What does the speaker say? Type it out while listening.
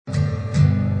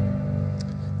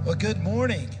Well, good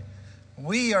morning.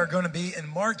 We are going to be in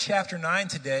Mark chapter 9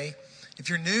 today. If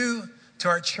you're new to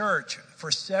our church, for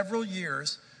several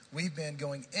years, we've been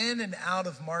going in and out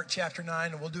of Mark chapter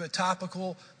 9, and we'll do a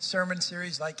topical sermon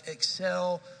series like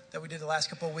Excel that we did the last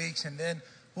couple of weeks, and then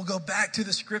we'll go back to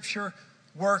the scripture,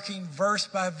 working verse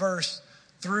by verse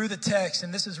through the text.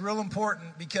 And this is real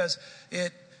important because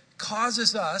it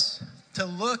causes us to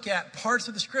look at parts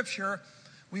of the scripture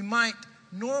we might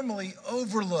normally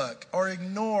overlook or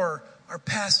ignore or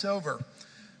pass over.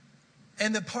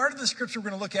 And the part of the scripture we're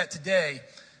going to look at today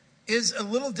is a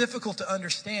little difficult to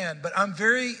understand, but I'm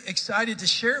very excited to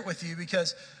share it with you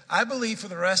because I believe for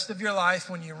the rest of your life,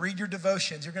 when you read your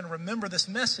devotions, you're going to remember this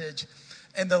message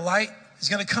and the light is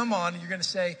going to come on and you're going to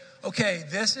say, okay,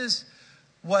 this is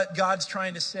what God's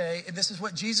trying to say, and this is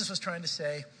what Jesus was trying to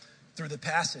say through the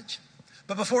passage.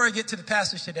 But before I get to the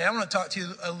passage today, I want to talk to you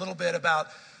a little bit about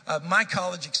my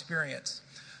college experience.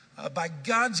 By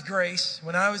God's grace,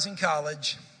 when I was in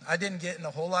college, I didn't get in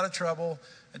a whole lot of trouble.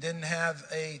 I didn't have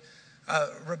a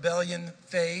rebellion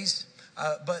phase.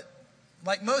 But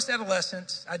like most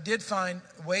adolescents, I did find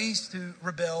ways to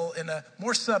rebel in a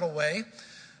more subtle way.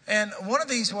 And one of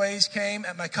these ways came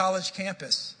at my college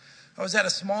campus. I was at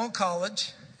a small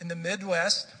college in the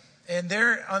Midwest. And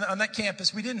there on that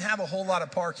campus, we didn't have a whole lot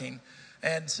of parking.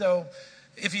 And so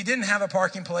if you didn't have a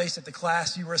parking place at the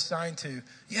class you were assigned to,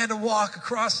 you had to walk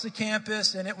across the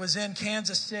campus, and it was in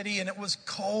Kansas City, and it was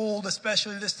cold,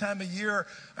 especially this time of year.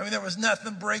 I mean, there was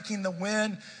nothing breaking the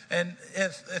wind, and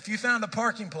if you found a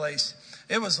parking place,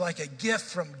 it was like a gift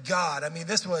from God. I mean,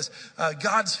 this was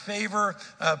God's favor,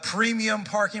 premium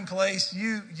parking place.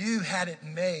 You had it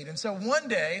made. And so one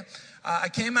day, I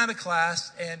came out of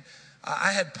class, and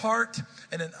I had parked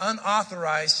in an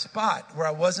unauthorized spot where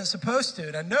I wasn't supposed to.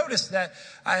 And I noticed that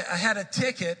I had a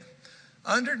ticket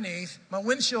underneath my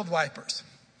windshield wipers.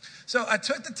 So I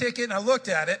took the ticket and I looked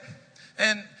at it,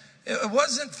 and it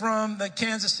wasn't from the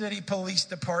Kansas City Police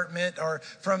Department or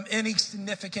from any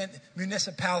significant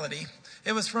municipality.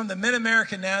 It was from the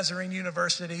Mid-American Nazarene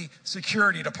University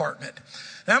Security Department.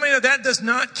 Now, I mean, that does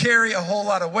not carry a whole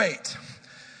lot of weight.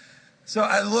 So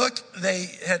I looked,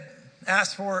 they had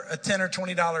asked for a $10 or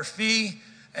 $20 fee.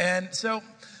 And so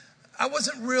I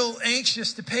wasn't real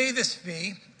anxious to pay this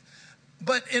fee.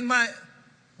 But in my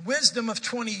wisdom of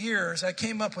 20 years, I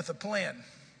came up with a plan.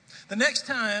 The next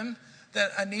time that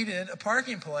I needed a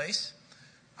parking place,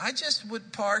 I just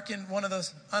would park in one of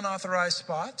those unauthorized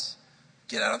spots,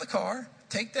 get out of the car,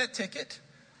 take that ticket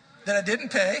that I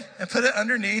didn't pay, and put it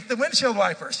underneath the windshield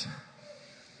wipers.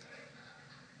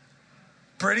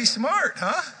 Pretty smart,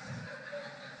 huh?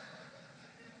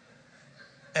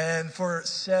 And for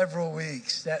several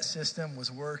weeks, that system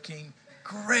was working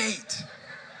great.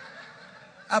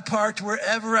 I parked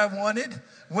wherever I wanted,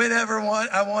 whenever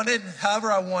I wanted, however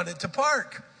I wanted to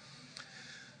park.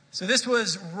 So this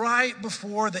was right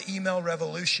before the email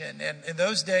revolution. And in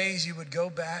those days, you would go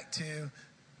back to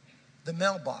the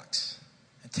mailbox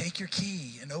and take your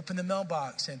key and open the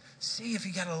mailbox and see if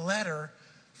you got a letter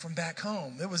from back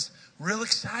home. It was real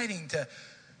exciting to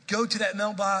go to that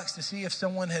mailbox to see if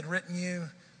someone had written you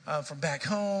from back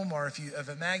home, or if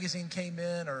a magazine came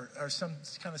in, or some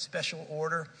kind of special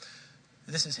order.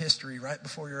 This is history right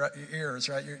before your ears,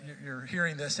 right? You're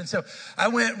hearing this. And so I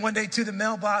went one day to the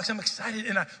mailbox. I'm excited,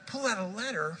 and I pull out a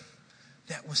letter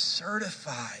that was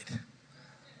certified.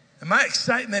 And my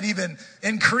excitement even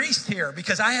increased here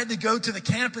because I had to go to the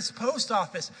campus post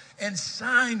office and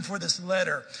sign for this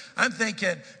letter. I'm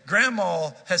thinking,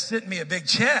 Grandma has sent me a big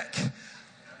check.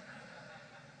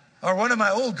 Or one of my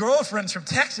old girlfriends from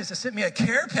Texas has sent me a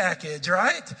care package,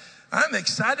 right? I'm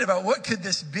excited about what could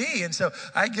this be. And so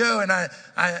I go and I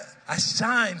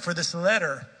sign for this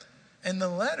letter. And the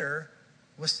letter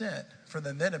was sent from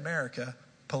the Mid-America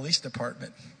Police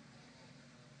Department.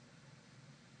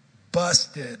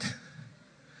 Busted.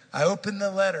 I opened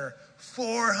the letter,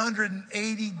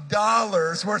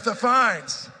 $480 worth of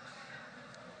fines.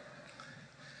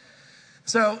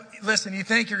 So listen, you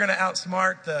think you're going to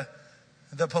outsmart the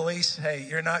police? Hey,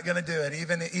 you're not going to do it,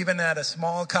 even at a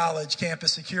small college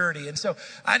campus security. And so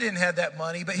I didn't have that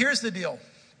money. But here's the deal.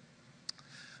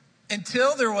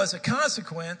 Until there was a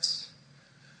consequence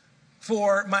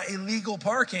for my illegal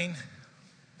parking,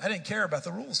 I didn't care about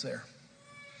the rules there.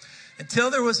 Until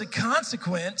there was a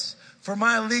consequence for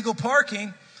my illegal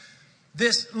parking,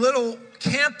 this little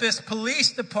campus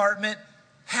police department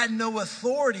had no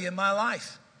authority in my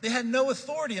life. They had no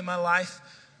authority in my life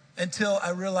until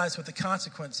I realized what the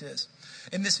consequence is.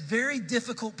 In this very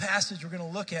difficult passage we're going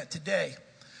to look at today,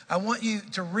 I want you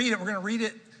to read it. We're going to read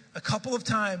it a couple of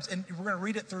times, and we're going to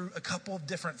read it through a couple of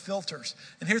different filters.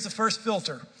 And here's the first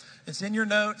filter. It's in your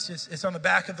notes. It's on the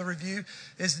back of the review,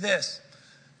 is this.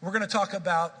 We're going to talk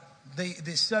about the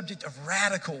subject of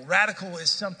radical. Radical is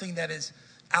something that is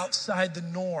outside the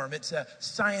norm. It's a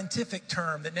scientific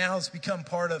term that now has become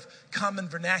part of common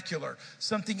vernacular.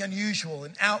 Something unusual,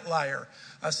 an outlier,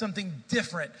 something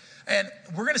different. And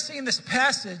we're going to see in this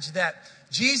passage that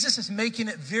Jesus is making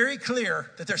it very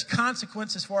clear that there's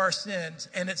consequences for our sins,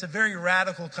 and it's a very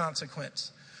radical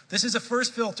consequence. This is the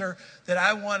first filter that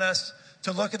I want us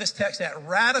to look at this text at,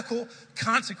 radical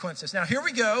consequences. Now, here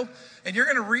we go, and you're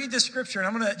going to read this scripture, and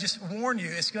I'm going to just warn you,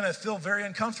 it's going to feel very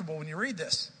uncomfortable when you read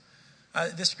this.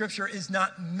 This scripture is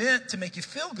not meant to make you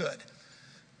feel good.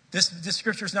 This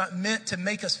scripture is not meant to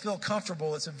make us feel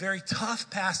comfortable. It's a very tough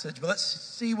passage, but let's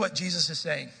see what Jesus is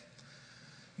saying.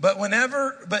 But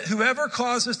whoever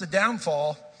causes the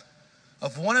downfall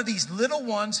of one of these little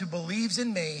ones who believes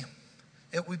in me,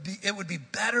 it would be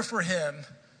better for him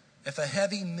if a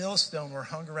heavy millstone were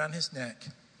hung around his neck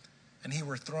and he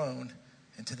were thrown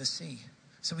into the sea.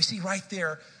 So we see right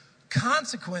there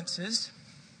consequences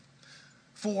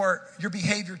for your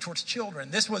behavior towards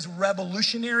children. This was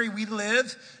revolutionary. We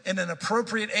live in an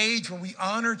appropriate age where we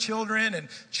honor children and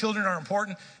children are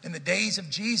important. In the days of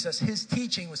Jesus, his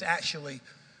teaching was actually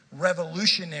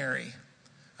revolutionary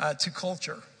to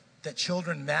culture, that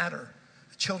children matter,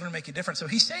 that children make a difference. So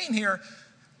he's saying here,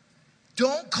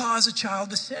 don't cause a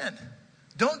child to sin.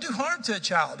 Don't do harm to a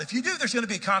child. If you do, there's going to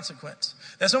be a consequence.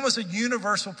 That's almost a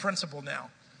universal principle now.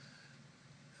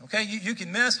 Okay, you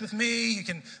can mess with me, you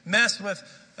can mess with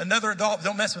another adult, but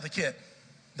don't mess with a kid.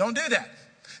 Don't do that.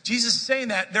 Jesus is saying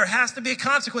that there has to be a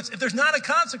consequence. If there's not a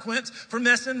consequence for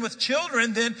messing with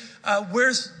children, then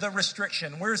where's the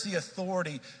restriction? Where's the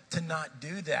authority to not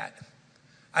do that?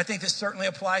 I think this certainly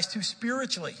applies to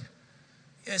spiritually.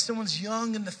 As someone's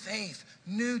young in the faith,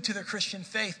 new to the Christian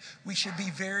faith, we should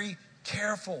be very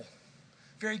careful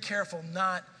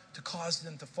not to cause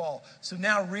them to fall. So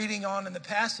now reading on in the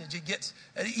passage, it gets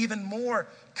even more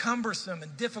cumbersome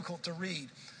and difficult to read.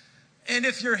 And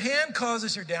if your hand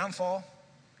causes your downfall,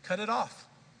 cut it off.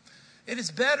 It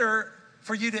is better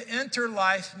for you to enter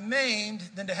life maimed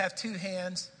than to have two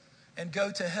hands and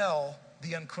go to hell,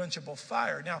 the unquenchable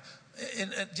fire. Now,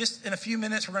 just in a few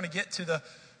minutes, we're going to get to the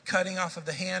cutting off of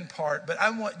the hand part, but I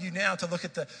want you now to look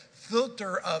at the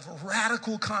filter of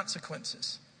radical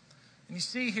consequences. And you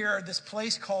see here this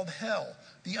place called hell,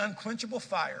 the unquenchable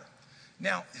fire.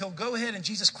 Now, he'll go ahead and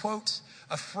Jesus quotes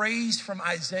a phrase from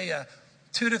Isaiah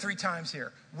 2 to 3 times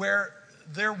here, where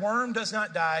their worm does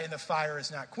not die and the fire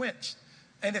is not quenched.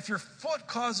 And if your foot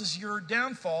causes your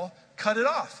downfall, cut it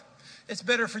off. It's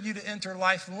better for you to enter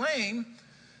life lame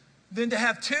than to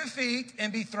have 2 feet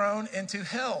and be thrown into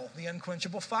hell, the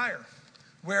unquenchable fire,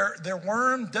 where their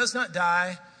worm does not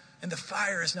die and the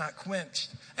fire is not quenched.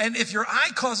 And if your eye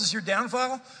causes your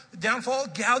downfall,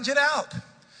 gouge it out.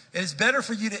 It is better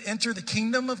for you to enter the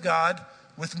kingdom of God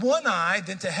with 1 eye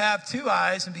than to have 2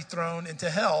 eyes and be thrown into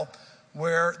hell,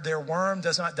 where their worm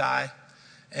does not die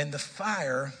and the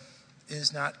fire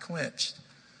is not quenched.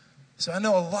 So I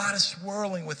know a lot of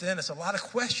swirling within us, a lot of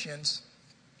questions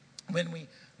when we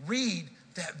read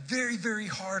that very, very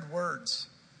hard words.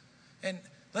 And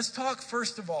let's talk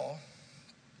first of all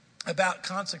about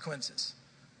consequences.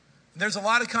 There's a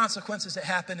lot of consequences that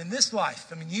happen in this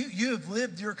life. I mean, you have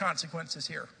lived your consequences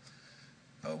here.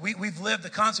 We've lived the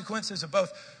consequences of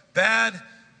both bad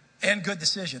and good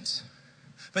decisions.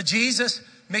 But Jesus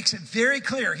makes it very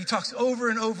clear. He talks over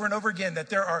and over and over again that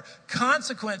there are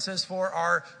consequences for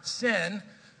our sin,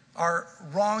 our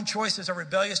wrong choices, our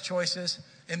rebellious choices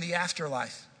in the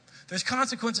afterlife. There's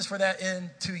consequences for that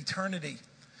into eternity.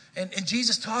 And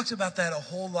Jesus talks about that a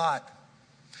whole lot.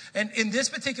 And in this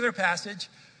particular passage,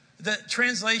 the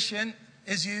translation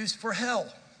is used for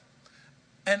hell.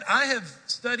 And I have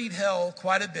studied hell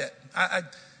quite a bit.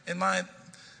 In my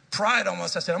pride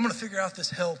almost, I said, I'm going to figure out this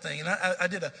hell thing. And I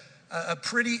did a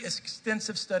pretty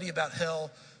extensive study about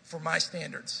hell for my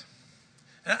standards.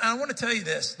 And I want to tell you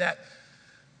this, that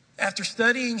after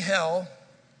studying hell,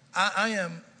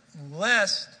 I'm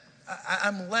less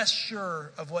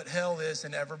sure of what hell is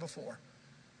than ever before.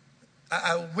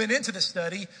 I went into this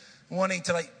study wanting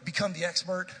to become the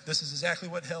expert. This is exactly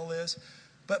what hell is.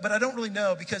 But I don't really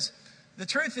know, because the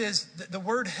truth is that the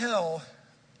word hell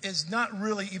is not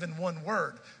really even one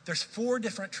word. There's 4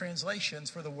 different translations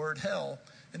for the word hell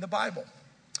in the Bible.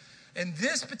 In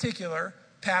this particular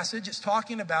passage, it's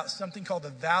talking about something called the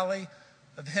Valley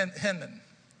of Hinnom.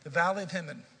 The Valley of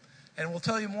Hinnom. And we'll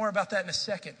tell you more about that in a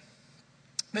second.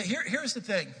 But here's the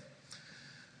thing.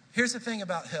 Here's the thing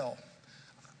about hell.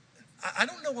 I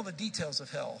don't know all the details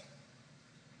of hell.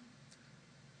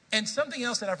 And something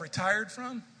else that I've retired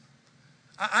from,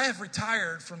 I have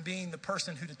retired from being the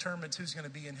person who determines who's going to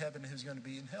be in heaven and who's going to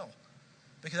be in hell.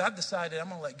 Because I've decided I'm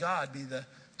going to let God be the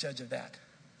judge of that.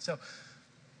 So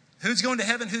who's going to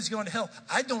heaven, who's going to hell?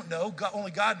 I don't know.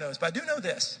 Only God knows. But I do know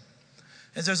this,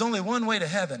 is there's only one way to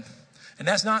heaven. And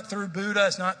that's not through Buddha.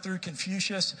 It's not through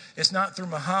Confucius. It's not through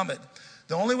Muhammad.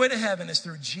 The only way to heaven is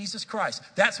through Jesus Christ.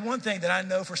 That's one thing that I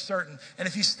know for certain. And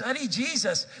if you study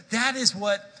Jesus, that is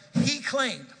what he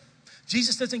claimed.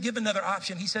 Jesus doesn't give another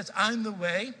option. He says, I'm the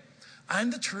way,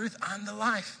 I'm the truth, I'm the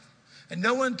life. And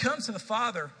no one comes to the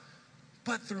Father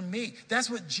but through me. That's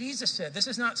what Jesus said. This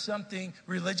is not something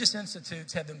religious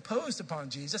institutes have imposed upon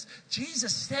Jesus.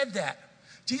 Jesus said that.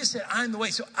 Jesus said, I'm the way.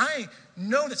 So I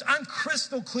know this. I'm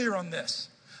crystal clear on this.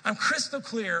 I'm crystal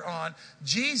clear on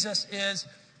Jesus is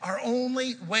our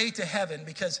only way to heaven,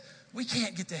 because we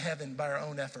can't get to heaven by our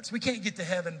own efforts. We can't get to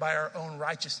heaven by our own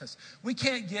righteousness. We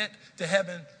can't get to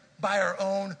heaven by our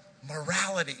own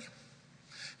morality.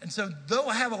 And so though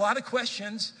I have a lot of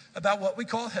questions about what we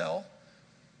call hell,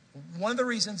 one of the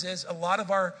reasons is a lot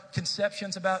of our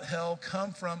conceptions about hell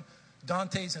come from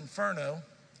Dante's Inferno,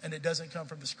 and it doesn't come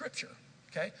from the scripture,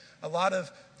 okay? A lot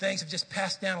of things have just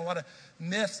passed down, a lot of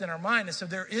myths in our mind, and so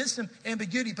there is some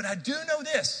ambiguity. But I do know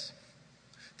this,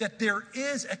 that there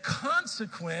is a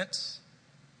consequence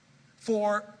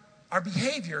for our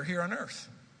behavior here on earth.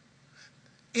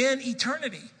 In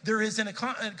eternity, there is a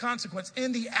consequence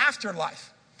in the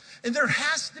afterlife. And there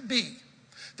has to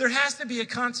be a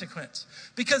consequence,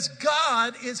 because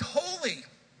God is holy.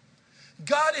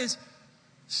 God is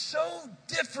so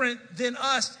different than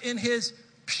us in his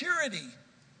purity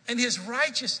and his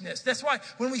righteousness. That's why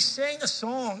when we sang a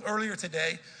song earlier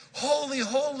today, holy,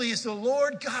 holy is the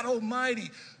Lord God Almighty,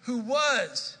 who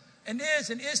was and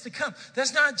is to come.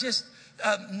 That's not just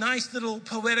nice little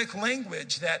poetic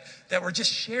language that we're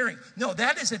just sharing. No,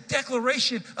 that is a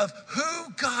declaration of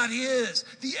who God is,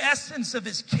 the essence of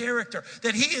his character,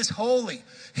 that he is holy.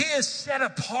 He is set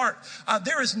apart.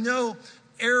 There is no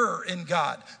error in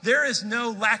God. There is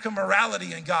no lack of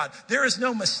morality in God. There is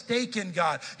no mistake in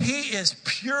God. He is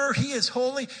pure. He is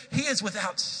holy. He is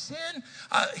without sin.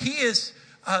 He is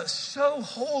so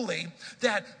holy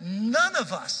that none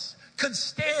of us could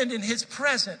stand in his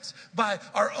presence by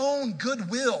our own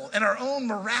goodwill and our own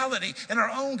morality and our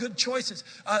own good choices.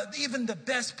 Even the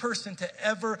best person to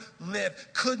ever live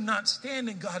could not stand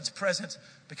in God's presence,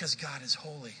 because God is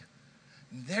holy.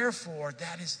 And therefore,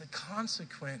 that is the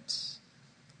consequence.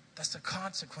 That's the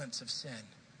consequence of sin.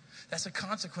 That's the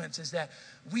consequence, is that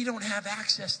we don't have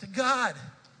access to God.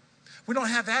 We don't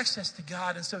have access to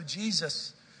God. And so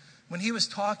Jesus, when he was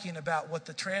talking about what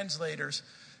the translators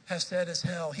has said as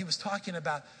hell, he was talking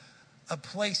about a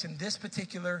place in this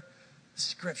particular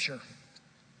scripture,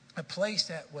 a place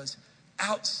that was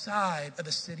outside of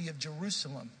the city of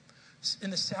Jerusalem, in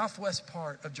the southwest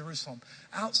part of Jerusalem,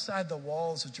 outside the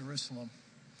walls of Jerusalem,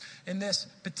 in this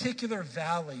particular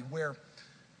valley where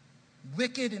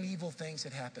wicked and evil things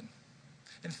had happened.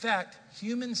 In fact,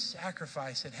 human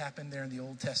sacrifice had happened there in the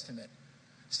Old Testament.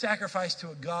 Sacrifice to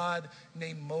a god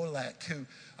named Molech, who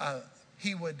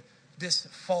this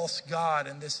false god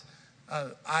and this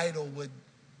idol would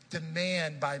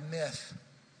demand by myth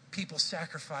people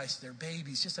sacrifice their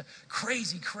babies. Just a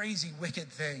crazy, crazy, wicked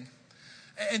thing.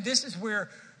 And this is where,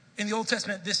 in the Old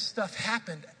Testament, this stuff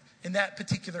happened in that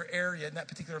particular area, in that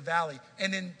particular valley.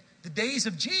 And in the days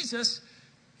of Jesus,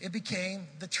 it became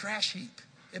the trash heap.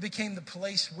 It became the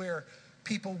place where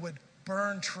people would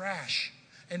burn trash.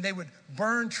 And they would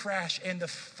burn trash, and the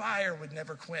fire would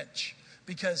never quench,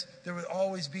 because there would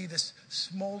always be this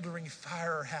smoldering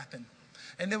fire happen.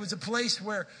 And there was a place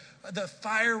where the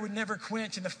fire would never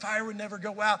quench and the fire would never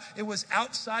go out. It was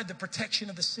outside the protection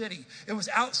of the city. It was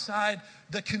outside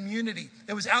the community.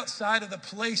 It was outside of the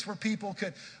place where people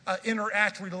could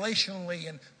interact relationally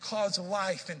and cause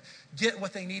life and get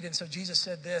what they needed. And so Jesus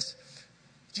said this.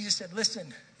 Jesus said,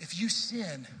 listen, if you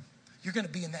sin, you're going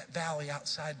to be in that valley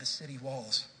outside the city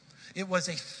walls. It was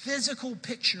a physical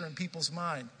picture in people's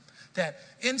mind, that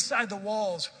inside the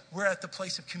walls, we're at the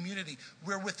place of community.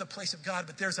 We're with the place of God,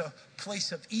 but there's a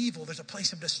place of evil. There's a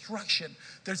place of destruction.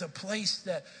 There's a place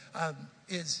that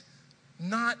is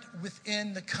not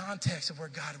within the context of where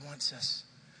God wants us.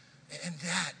 And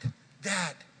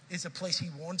that is a place he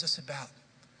warns us about.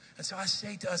 And so I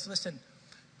say to us, listen,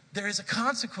 there is a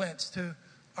consequence to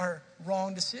our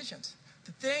wrong decisions.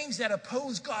 The things that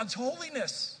oppose God's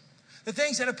holiness, the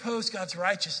things that oppose God's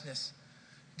righteousness,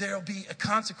 there will be a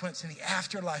consequence in the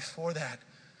afterlife for that.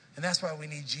 And that's why we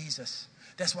need Jesus.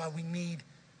 That's why we need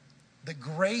the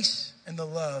grace and the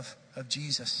love of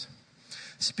Jesus.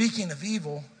 Speaking of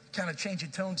evil, kind of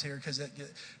changing tones here because it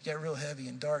got real heavy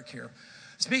and dark here.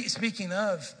 Speaking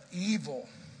of evil,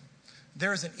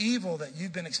 there's an evil that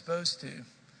you've been exposed to.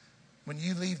 When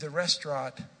you leave the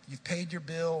restaurant, you've paid your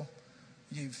bill,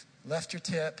 you've left your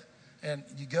tip, and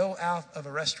you go out of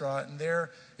a restaurant, and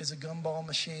there is a gumball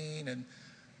machine and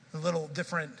the little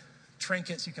different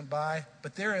trinkets you can buy.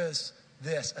 But there is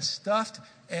this, a stuffed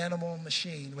animal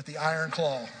machine with the iron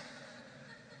claw.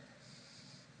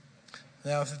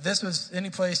 Now, if this was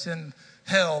any place in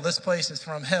hell, this place is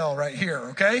from hell right here,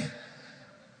 okay?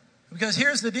 Because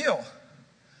here's the deal.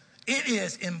 It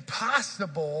is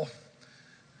impossible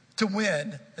to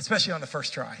win, especially on the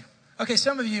first try. Okay,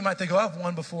 some of you might think, oh, I've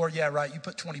won before. Yeah, right, you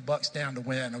put $20 down to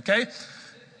win, okay?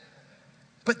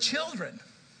 But children,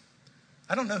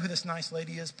 I don't know who this nice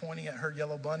lady is pointing at her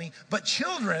yellow bunny, but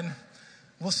children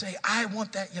will say, I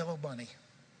want that yellow bunny.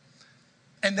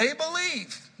 And they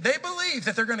believe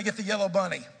that they're going to get the yellow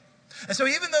bunny. And so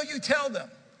even though you tell them,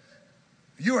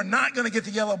 you are not going to get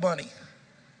the yellow bunny.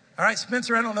 All right,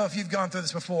 Spencer, I don't know if you've gone through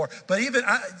this before, but even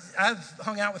I've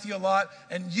hung out with you a lot,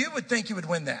 and you would think you would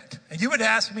win that. And you would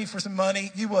ask me for some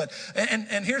money, you would.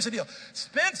 And here's the deal.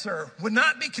 Spencer would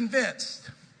not be convinced.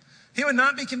 He would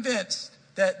not be convinced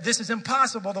that this is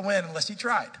impossible to win unless he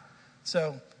tried.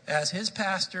 So as his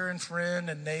pastor and friend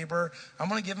and neighbor, I'm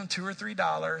going to give him $2 or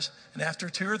 $3. And after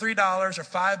 $2 or $3 or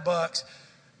 $5,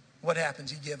 what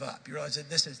happens? You give up. You realize that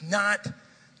this is not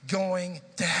going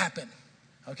to happen.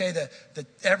 Okay,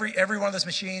 every one of those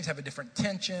machines have a different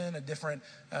tension, a different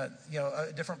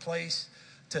place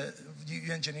to,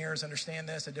 you engineers understand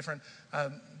this, a different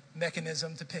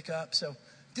mechanism to pick up. So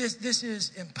this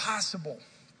is impossible.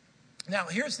 Now,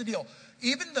 here's the deal.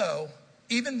 Even though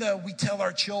we tell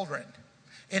our children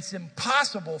it's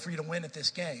impossible for you to win at this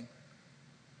game,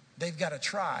 they've got to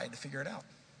try to figure it out.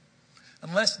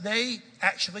 Unless they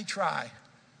actually try,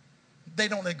 they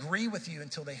don't agree with you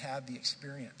until they have the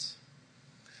experience.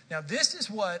 Now, this is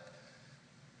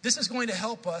going to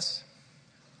help us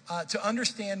to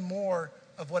understand more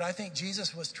of what I think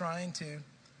Jesus was trying to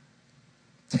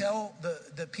tell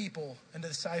the people and the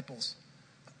disciples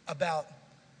about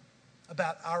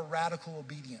our radical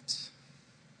obedience.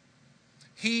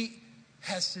 He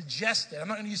has suggested, I'm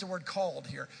not going to use the word called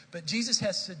here, but Jesus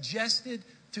has suggested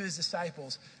to his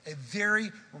disciples a very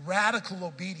radical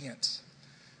obedience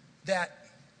that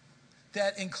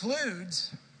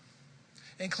includes,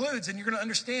 and you're going to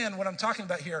understand what I'm talking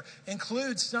about here,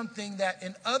 includes something that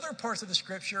in other parts of the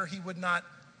scripture he would not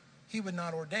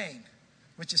ordain,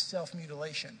 which is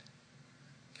self-mutilation.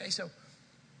 Okay, so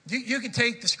you can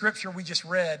take the scripture we just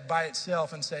read by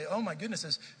itself and say, oh my goodness,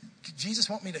 does Jesus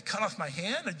want me to cut off my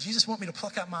hand? Or Jesus want me to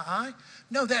pluck out my eye?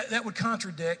 No, that would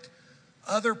contradict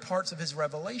other parts of his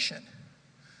revelation.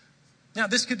 Now,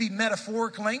 this could be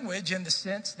metaphoric language in the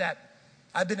sense that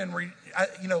I've been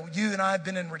you and I have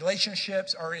been in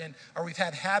relationships or we've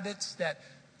had habits that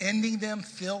ending them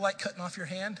feel like cutting off your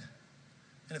hand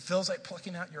and it feels like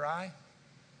plucking out your eye.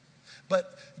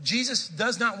 But Jesus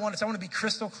does not want us, I want to be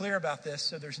crystal clear about this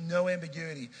so there's no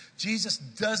ambiguity. Jesus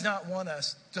does not want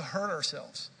us to hurt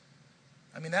ourselves.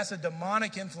 I mean, that's a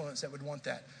demonic influence that would want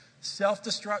that.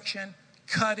 Self-destruction,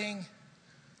 cutting,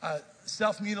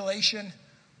 self-mutilation,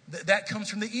 that comes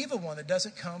from the evil one. It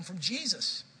doesn't come from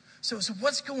Jesus. So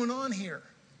what's going on here?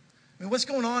 I mean, what's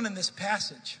going on in this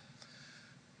passage?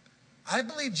 I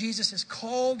believe Jesus has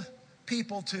called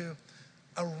people to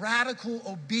a radical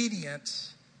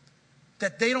obedience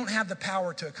that they don't have the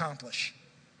power to accomplish,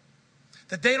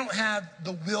 that they don't have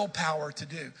the willpower to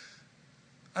do.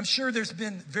 I'm sure there's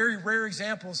been very rare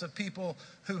examples of people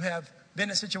who have been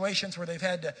in situations where they've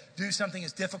had to do something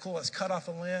as difficult as cut off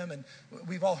a limb, and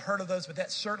we've all heard of those, but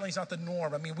that certainly is not the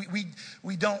norm. I mean,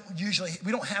 we don't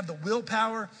have the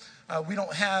willpower, we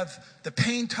don't have the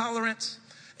pain tolerance,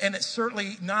 and it's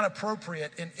certainly not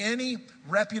appropriate in any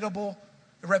reputable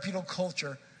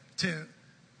culture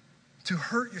to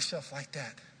hurt yourself like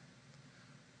that.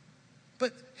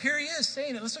 But here he is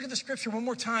saying it. Let's look at the scripture one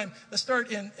more time. Let's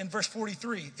start in verse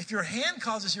 43. If your hand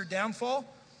causes your downfall,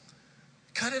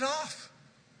 cut it off.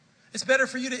 It's better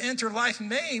for you to enter life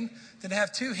maimed than to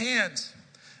have two hands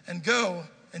and go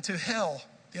into hell,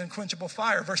 the unquenchable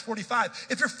fire. Verse 45.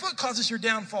 If your foot causes your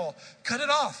downfall, cut it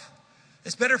off.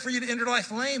 It's better for you to enter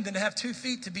life lame than to have 2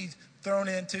 feet to be thrown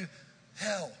into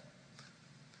hell.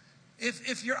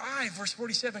 If your eye, verse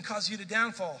 47, causes you to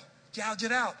downfall, gouge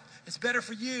it out. It's better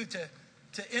for you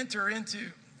to enter into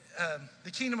the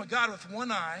kingdom of God with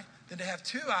one eye than to have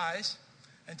 2 eyes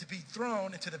and to be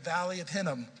thrown into the valley of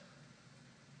Hinnom.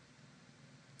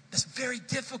 That's very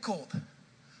difficult.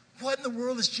 what in the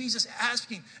world is Jesus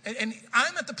asking? And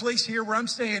I'm at the place here where I'm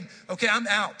saying, okay, I'm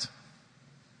out.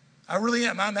 I really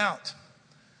am. I'm out.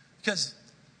 Because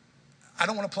I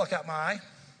don't want to pluck out my eye.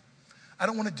 I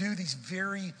don't want to do these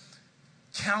very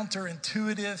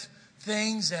counterintuitive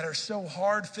things that are so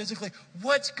hard physically.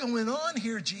 What's going on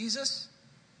here, Jesus?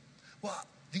 Well,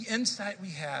 the insight we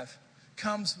have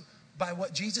comes by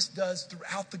what Jesus does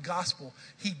throughout the gospel.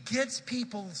 He gets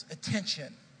people's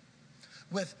attention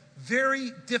with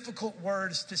very difficult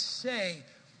words to say,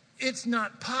 it's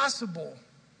not possible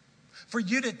for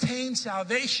you to attain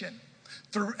salvation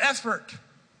through effort,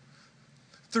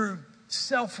 through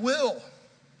self-will,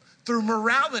 through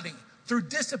morality, through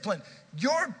discipline.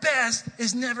 Your best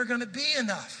is never going to be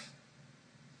enough.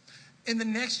 In the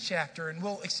next chapter, and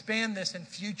we'll expand this in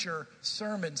future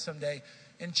sermons someday,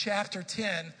 in chapter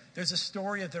 10, there's a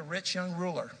story of the rich young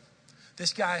ruler.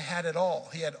 This guy had it all.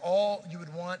 He had all you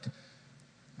would want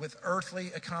with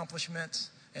earthly accomplishments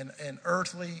and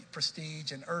earthly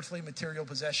prestige and earthly material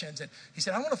possessions. And he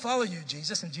said, I want to follow you,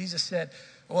 Jesus. And Jesus said,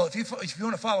 well, if you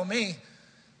want to follow me,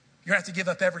 you're going to have to give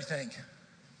up everything.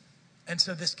 And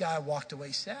so this guy walked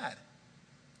away sad.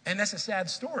 And that's a sad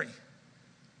story.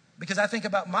 Because I think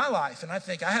about my life and I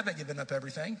think I haven't given up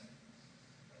everything.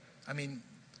 I mean,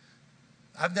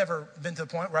 I've never been to the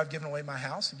point where I've given away my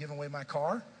house and given away my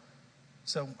car.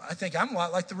 So I think I'm a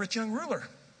lot like the rich young ruler.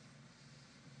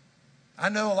 I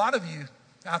know a lot of you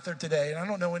out there today, and I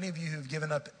don't know any of you who've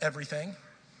given up everything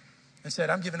and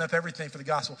said, I'm giving up everything for the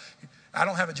gospel. I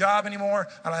don't have a job anymore.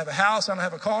 I don't have a house. I don't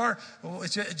have a car.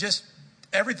 It's just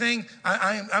everything.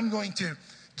 I'm going to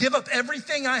give up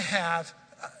everything I have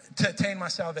to attain my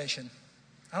salvation.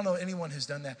 I don't know anyone who's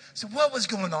done that. So what was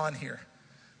going on here?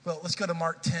 Well, let's go to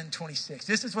Mark 10:26.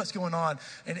 This is what's going on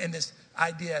in this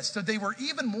idea. So they were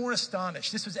even more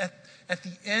astonished. This was at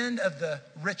the end of the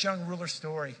rich young ruler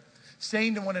story,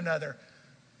 saying to one another,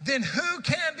 then who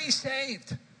can be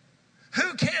saved?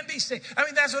 Who can be saved? I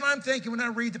mean, that's what I'm thinking when I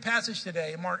read the passage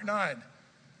today in Mark 9.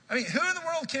 I mean, who in the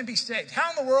world can be saved? How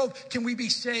in the world can we be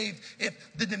saved if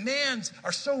the demands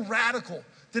are so radical?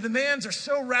 The demands are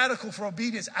so radical for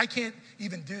obedience, I can't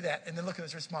even do that. And then look at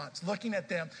his response. Looking at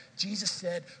them, Jesus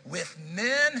said, with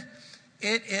men,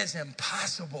 it is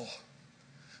impossible.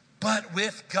 But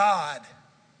with God.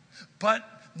 But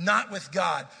not with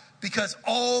God. Because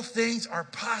all things are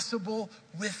possible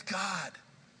with God.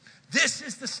 This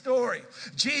is the story.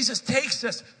 Jesus takes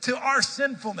us to our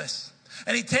sinfulness.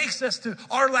 And he takes us to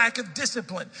our lack of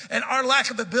discipline and our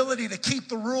lack of ability to keep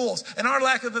the rules and our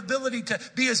lack of ability to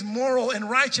be as moral and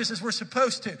righteous as we're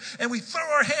supposed to. And we throw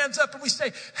our hands up and we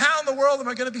say, how in the world am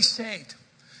I going to be saved?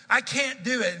 I can't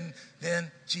do it. And then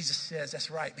Jesus says,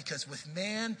 that's right, because with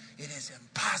man it is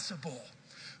impossible.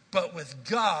 But with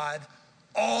God,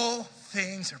 all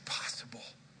things are possible.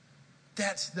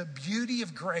 That's the beauty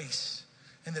of grace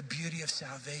and the beauty of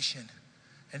salvation.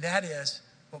 And that is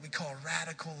what we call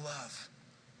radical love.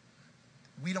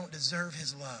 We don't deserve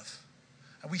his love.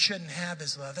 We shouldn't have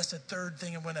his love. That's the third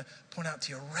thing I want to point out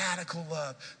to you. Radical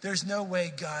love. There's no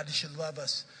way God should love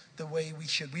us the way we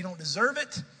should. We don't deserve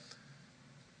it.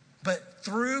 But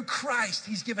through Christ,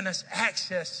 he's given us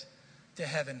access to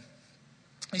heaven.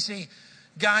 You see,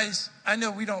 guys, I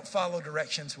know we don't follow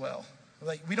directions well.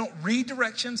 Like, we don't read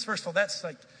directions. First of all, that's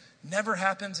like never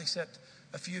happens except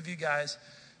a few of you guys.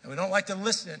 And we don't like to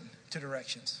listen to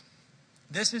directions.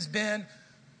 This has been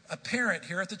apparent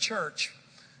here at the church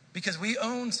because we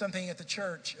own something at the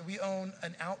church. We own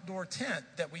an outdoor tent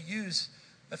that we use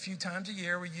a few times a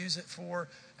year. We use it for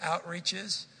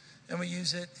outreaches and we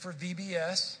use it for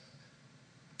VBS.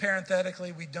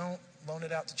 Parenthetically, we don't loan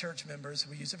it out to church members.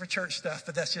 We use it for church stuff,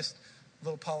 but that's just a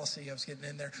little policy I was getting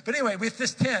in there. But anyway, with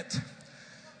this tent,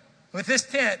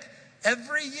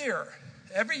 every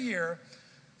year,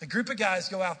 a group of guys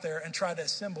go out there and try to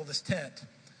assemble this tent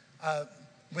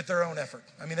with their own effort.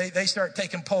 I mean, they start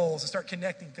taking poles and start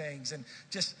connecting things and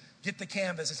just get the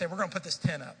canvas and say, we're going to put this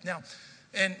tent up. Now,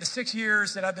 in the 6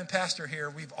 years that I've been pastor here,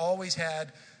 we've always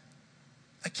had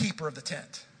a keeper of the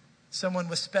tent. Someone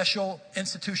with special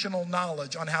institutional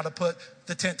knowledge on how to put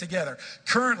the tent together.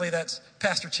 Currently, that's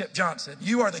Pastor Chip Johnson.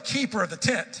 You are the keeper of the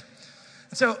tent.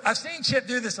 And so I've seen Chip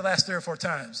do this the last 3 or 4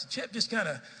 times. Chip just kind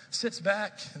of sits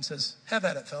back and says, have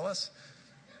at it, fellas.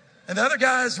 And the other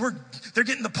guys, they're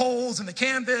getting the poles and the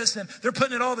canvas and they're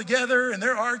putting it all together and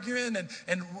they're arguing.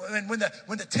 And when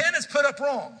the tent is put up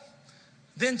wrong,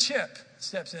 then Chip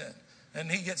steps in. And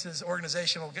he gets his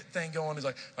organizational thing going. He's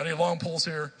like, I need long poles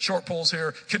here, short poles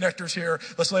here, connectors here.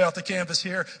 Let's lay out the canvas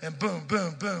here. And boom,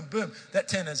 boom, boom, boom. That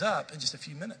tent is up in just a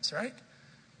few minutes, right?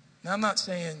 Now, I'm not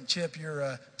saying, Chip, you're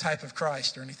a type of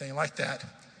Christ or anything like that.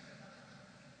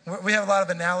 We have a lot of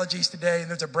analogies today, and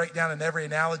there's a breakdown in every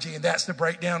analogy, and that's the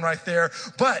breakdown right there.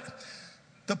 But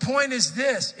the point is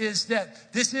this, is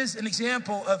that this is an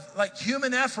example of like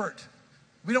human effort.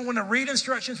 We don't want to read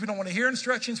instructions. We don't want to hear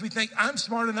instructions. We think, I'm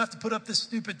smart enough to put up this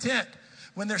stupid tent.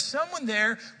 When there's someone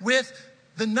there with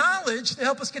the knowledge to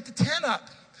help us get the tent up.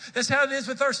 That's how it is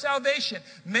with our salvation.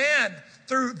 Man,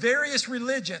 through various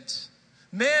religions,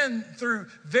 man, through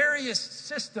various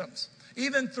systems,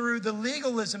 even through the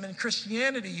legalism in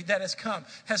Christianity that has come,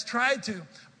 has tried to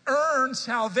earn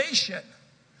salvation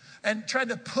and tried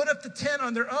to put up the tent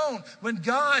on their own, when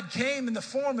God came in the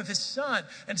form of his son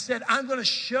and said, I'm going to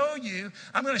show you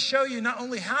not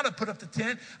only how to put up the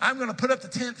tent, I'm going to put up the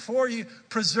tent for you,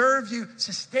 preserve you,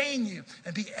 sustain you,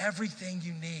 and be everything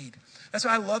you need. That's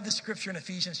why I love the scripture in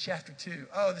Ephesians chapter 2.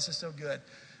 Oh, this is so good.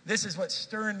 This is what's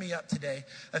stirring me up today.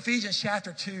 Ephesians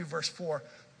chapter 2, verse 4.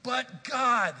 But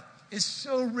God is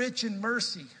so rich in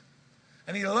mercy,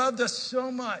 and he loved us so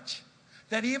much,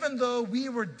 that even though we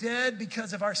were dead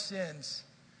because of our sins,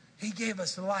 he gave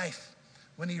us life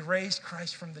when he raised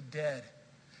Christ from the dead.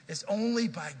 It's only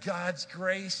by God's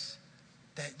grace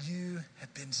that you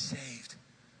have been saved.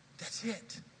 That's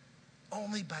it.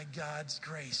 Only by God's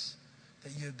grace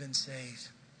that you have been saved.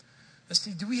 Let's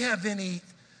see, do we have any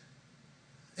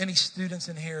students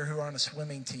in here who are on a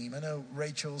swimming team? I know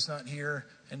Rachel's not here,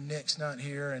 and Nick's not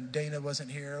here, and Dana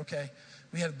wasn't here. Okay.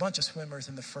 We had a bunch of swimmers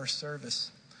in the first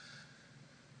service.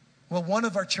 Well, one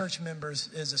of our church members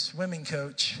is a swimming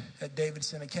coach at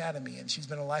Davidson Academy, and she's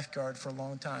been a lifeguard for a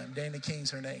long time. Dana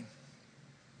King's her name.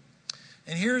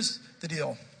 And here's the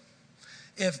deal.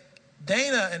 If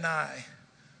Dana and I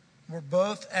were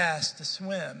both asked to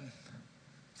swim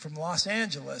from Los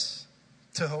Angeles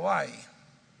to Hawaii,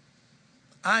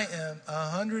 I am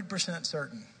 100%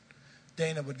 certain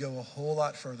Dana would go a whole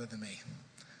lot further than me.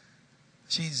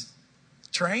 She's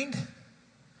trained.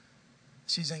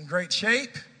 She's in great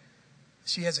shape.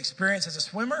 She has experience as a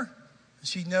swimmer.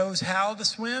 She knows how to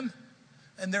swim.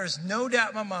 And there's no doubt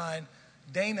in my mind,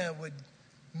 Dana would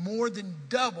more than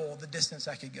double the distance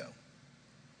I could go.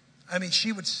 I mean,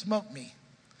 she would smoke me.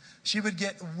 She would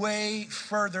get way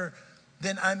further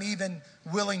than I'm even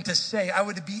willing to say. I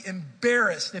would be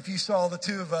embarrassed if you saw the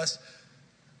two of us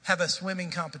have a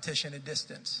swimming competition at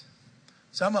distance.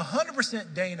 So I'm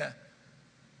 100% Dana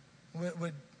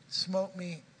would smoke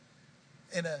me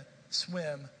in a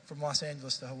swim from Los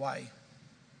Angeles to Hawaii.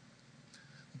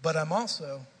 But I'm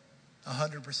also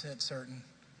 100% certain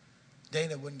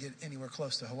Dana wouldn't get anywhere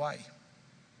close to Hawaii.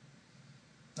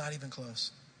 Not even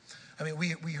close. I mean,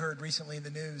 we heard recently in the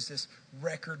news this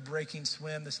record-breaking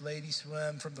swim, this lady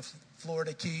swim from the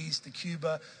Florida Keys to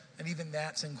Cuba, and even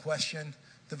that's in question,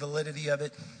 the validity of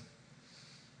it.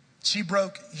 She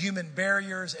broke human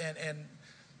barriers, and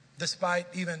despite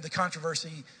even the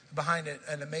controversy behind it,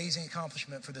 an amazing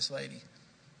accomplishment for this lady.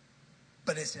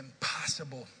 But it's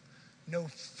impossible, no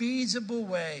feasible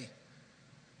way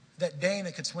that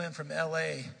Dana could swim from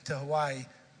LA to Hawaii,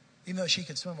 even though she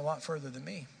could swim a lot further than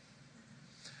me.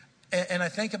 And I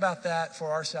think about that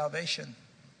for our salvation.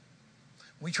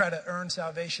 We try to earn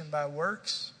salvation by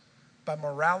works, by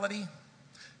morality.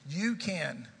 You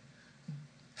can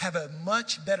have a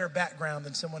much better background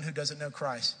than someone who doesn't know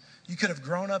Christ. You could have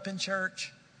grown up in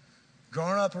church,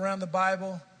 grown up around the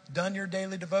Bible, done your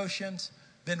daily devotions,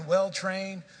 been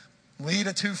well-trained, lead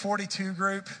a 242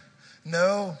 group,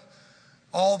 know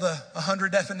all the 100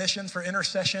 definitions for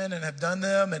intercession and have done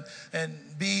them, and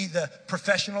be the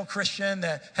professional Christian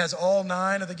that has all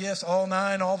 9 of the gifts, all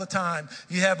 9 all the time.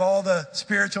 You have all the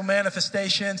spiritual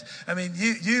manifestations. I mean,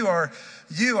 you are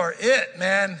it,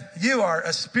 man. You are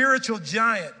a spiritual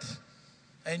giant,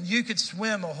 and you could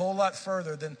swim a whole lot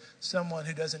further than someone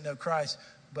who doesn't know Christ,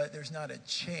 but there's not a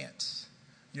chance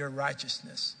your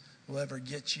righteousness will ever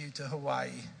get you to Hawaii.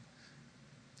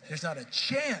 There's not a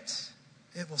chance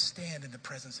it will stand in the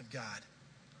presence of God.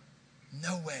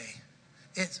 No way.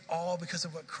 It's all because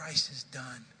of what Christ has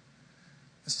done.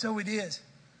 And so it is.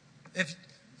 If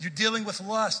you're dealing with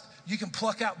lust, you can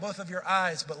pluck out both of your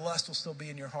eyes, but lust will still be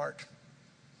in your heart.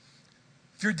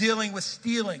 If you're dealing with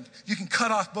stealing, you can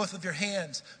cut off both of your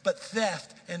hands, but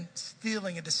theft and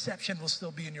stealing and deception will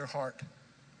still be in your heart.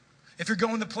 If you're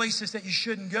going to places that you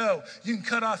shouldn't go, you can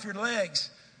cut off your legs.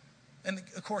 And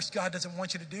of course, God doesn't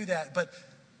want you to do that, but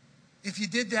if you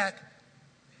did that,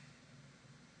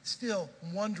 still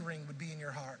wondering would be in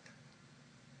your heart.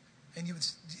 And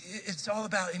it's all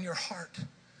about in your heart.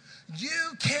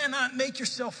 You cannot make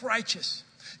yourself righteous.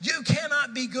 You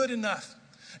cannot be good enough.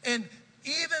 And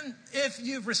even if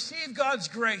you've received God's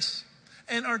grace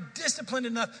and are disciplined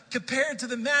enough compared to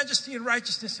the majesty and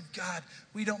righteousness of God.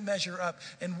 We don't measure up.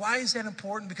 And why is that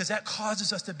important? Because that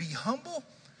causes us to be humble,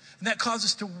 and that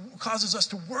causes us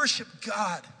to worship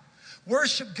God.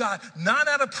 Worship God, not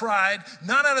out of pride,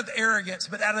 not out of arrogance,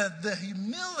 but out of the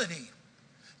humility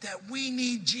that we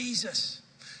need Jesus.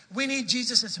 We need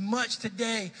Jesus as much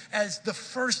today as the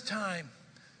first time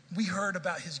we heard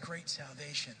about his great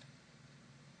salvation.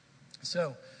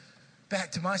 So,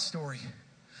 back to my story.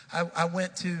 I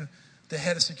went to the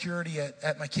head of security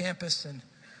at my campus, and,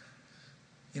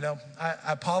 I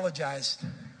apologized.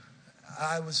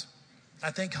 I was,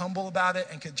 I think, humble about it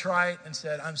and contrite and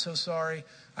said, I'm so sorry.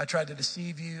 I tried to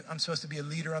deceive you. I'm supposed to be a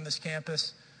leader on this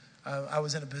campus. I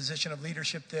was in a position of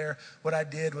leadership there. What I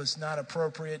did was not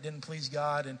appropriate, didn't please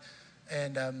God.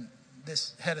 And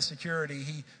this head of security,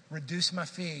 he reduced my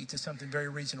fee to something very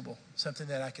reasonable, something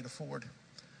that I could afford.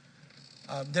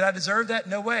 Did I deserve that?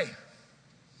 No way.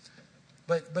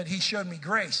 But he showed me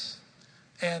grace.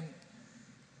 And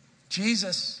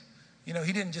Jesus, he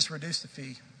didn't just reduce the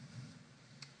fee.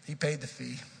 He paid the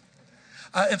fee.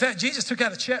 In fact, Jesus took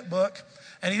out a checkbook,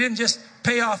 and he didn't just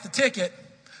pay off the ticket.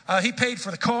 He paid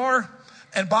for the car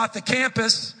and bought the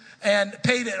campus and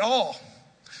paid it all,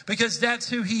 because that's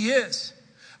who he is.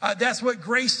 That's what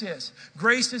grace is.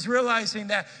 Grace is realizing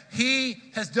that he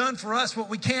has done for us what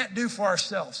we can't do for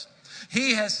ourselves.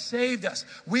 He has saved us.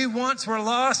 We once were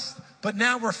lost, but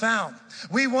now we're found.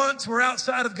 We once were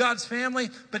outside of God's family,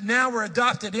 but now we're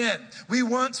adopted in. We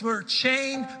once were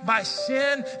chained by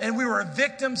sin, and we were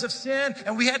victims of sin,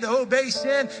 and we had to obey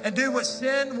sin and do what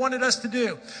sin wanted us to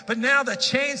do. But now the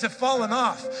chains have fallen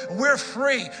off. We're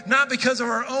free, not because of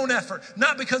our own effort,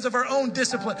 not because of our own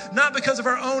discipline, not because of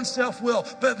our own self-will,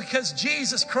 but because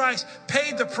Jesus Christ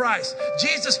paid the price.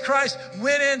 Jesus Christ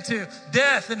went into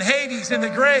death and Hades and the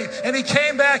grave, and he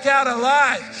came back out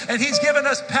alive, and he's given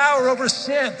us power over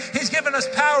sin. He's given us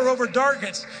power over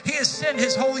darkness. He has sent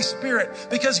his Holy Spirit,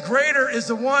 because greater is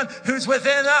the one who's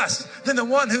within us than the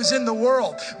one who's in the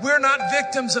world. We're not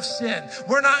victims of sin.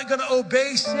 We're not going to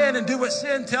obey sin and do what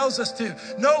sin tells us to.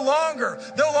 No longer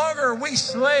are we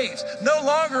slaves. No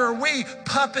longer are we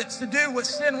puppets to do what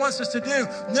sin wants us to do.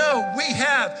 No, we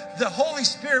have the Holy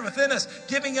Spirit within us,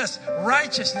 giving us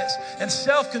righteousness and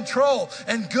self-control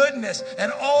and goodness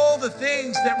and all the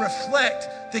things that reflect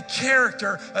the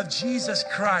character of Jesus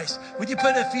Christ. Would you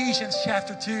put Ephesians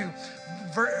chapter 2,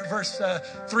 verse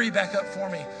 3 back up for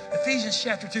me? Ephesians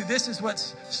chapter 2, this is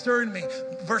what's stirring me.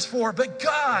 Verse 4, but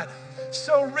God,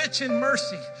 so rich in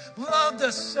mercy, loved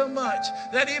us so much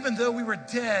that even though we were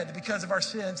dead because of our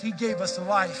sins, he gave us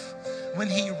life when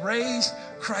he raised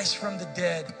Christ from the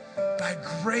dead. By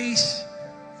grace,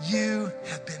 you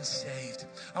have been saved.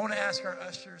 I want to ask our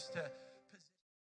ushers to